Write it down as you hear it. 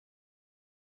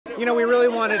You know, we really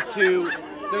wanted to.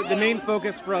 The main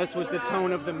focus for us was the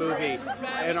tone of the movie.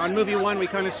 And on movie one, we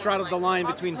kind of straddled the line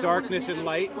between darkness and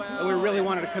light. And we really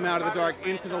wanted to come out of the dark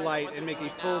into the light and make a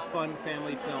full, fun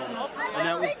family film. And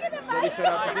that was what we set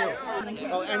out to do.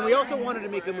 Oh, and we also wanted to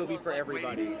make a movie for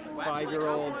everybody,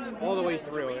 5-year-olds, all the way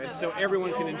through. And so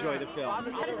everyone can enjoy the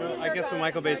film. Well, I guess when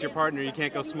Michael Bay's your partner, you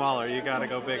can't go smaller. You got to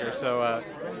go bigger. So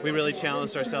we really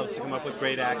challenged ourselves to come up with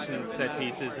great action set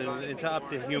pieces and to up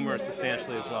the humor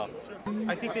substantially as well.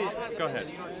 I think that... Go ahead.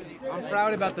 I'm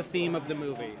proud about the theme of the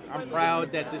movie. I'm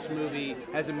proud that this movie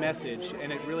has a message,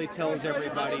 and it really tells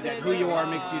everybody that who you are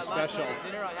makes you special.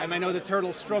 And I know the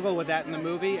turtles struggle with that in the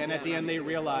movie, and at the end they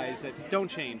realize that don't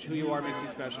change. Who you are makes you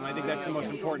special. And I think that's the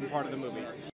most important part of the movie.